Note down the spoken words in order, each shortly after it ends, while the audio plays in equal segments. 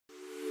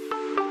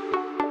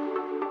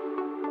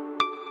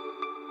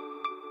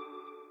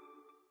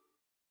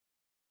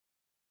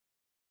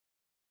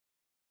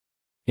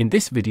In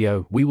this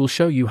video, we will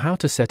show you how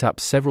to set up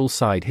several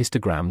side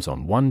histograms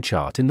on one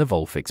chart in the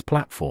VOLFIX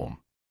platform.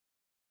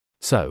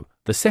 So,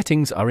 the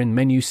settings are in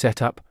Menu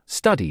Setup,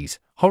 Studies,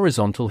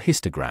 Horizontal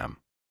Histogram.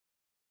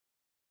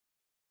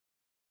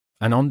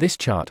 And on this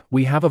chart,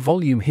 we have a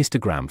volume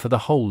histogram for the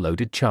whole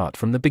loaded chart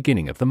from the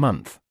beginning of the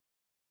month.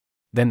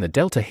 Then the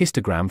delta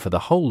histogram for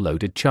the whole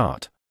loaded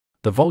chart,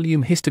 the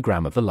volume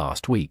histogram of the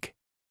last week,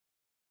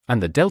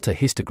 and the delta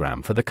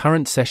histogram for the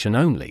current session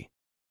only.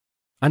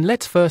 And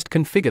let's first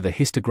configure the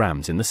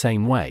histograms in the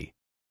same way.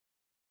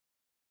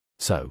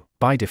 So,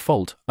 by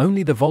default,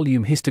 only the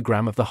volume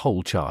histogram of the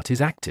whole chart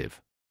is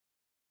active.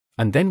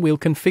 And then we'll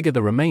configure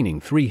the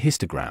remaining 3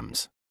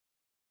 histograms.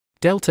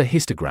 Delta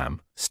histogram,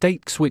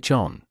 state switch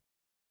on.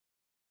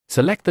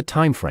 Select the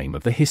time frame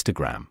of the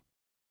histogram.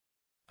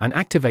 And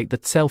activate the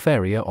self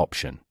area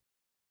option.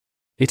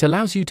 It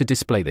allows you to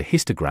display the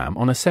histogram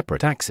on a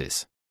separate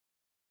axis.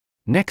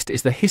 Next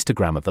is the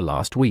histogram of the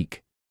last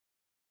week.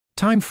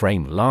 Time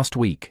frame last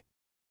week.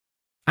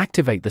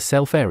 Activate the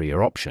self area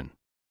option.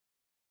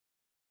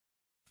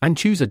 And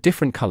choose a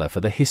different color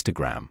for the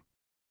histogram.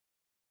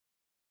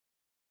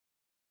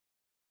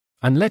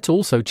 And let's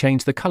also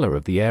change the color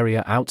of the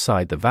area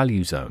outside the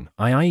value zone,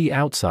 i.e.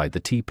 outside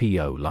the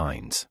TPO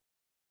lines.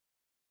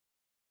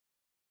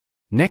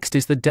 Next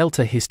is the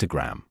delta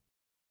histogram.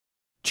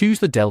 Choose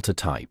the delta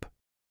type.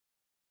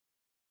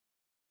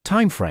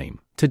 Time frame,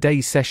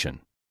 today's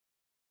session.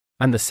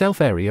 And the self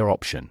area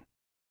option.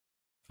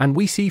 And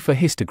we see for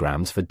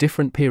histograms for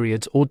different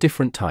periods or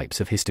different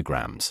types of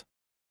histograms.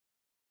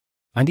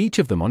 And each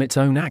of them on its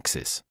own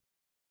axis.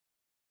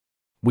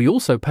 We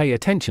also pay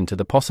attention to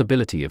the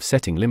possibility of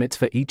setting limits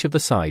for each of the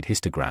side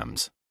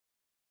histograms.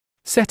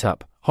 Set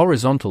up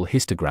horizontal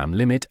histogram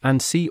limit and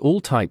see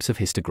all types of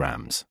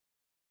histograms.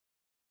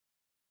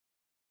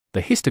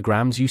 The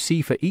histograms you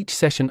see for each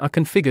session are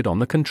configured on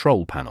the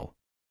control panel.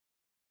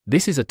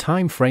 This is a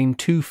time frame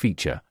 2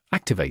 feature,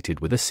 activated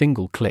with a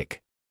single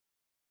click.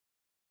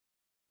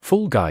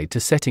 Full guide to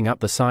setting up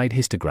the side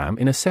histogram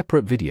in a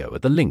separate video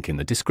at the link in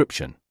the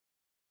description.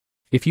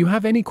 If you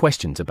have any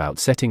questions about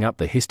setting up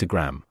the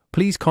histogram,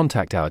 please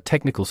contact our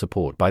technical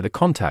support by the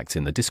contacts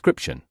in the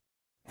description.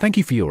 Thank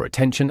you for your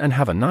attention and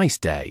have a nice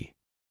day.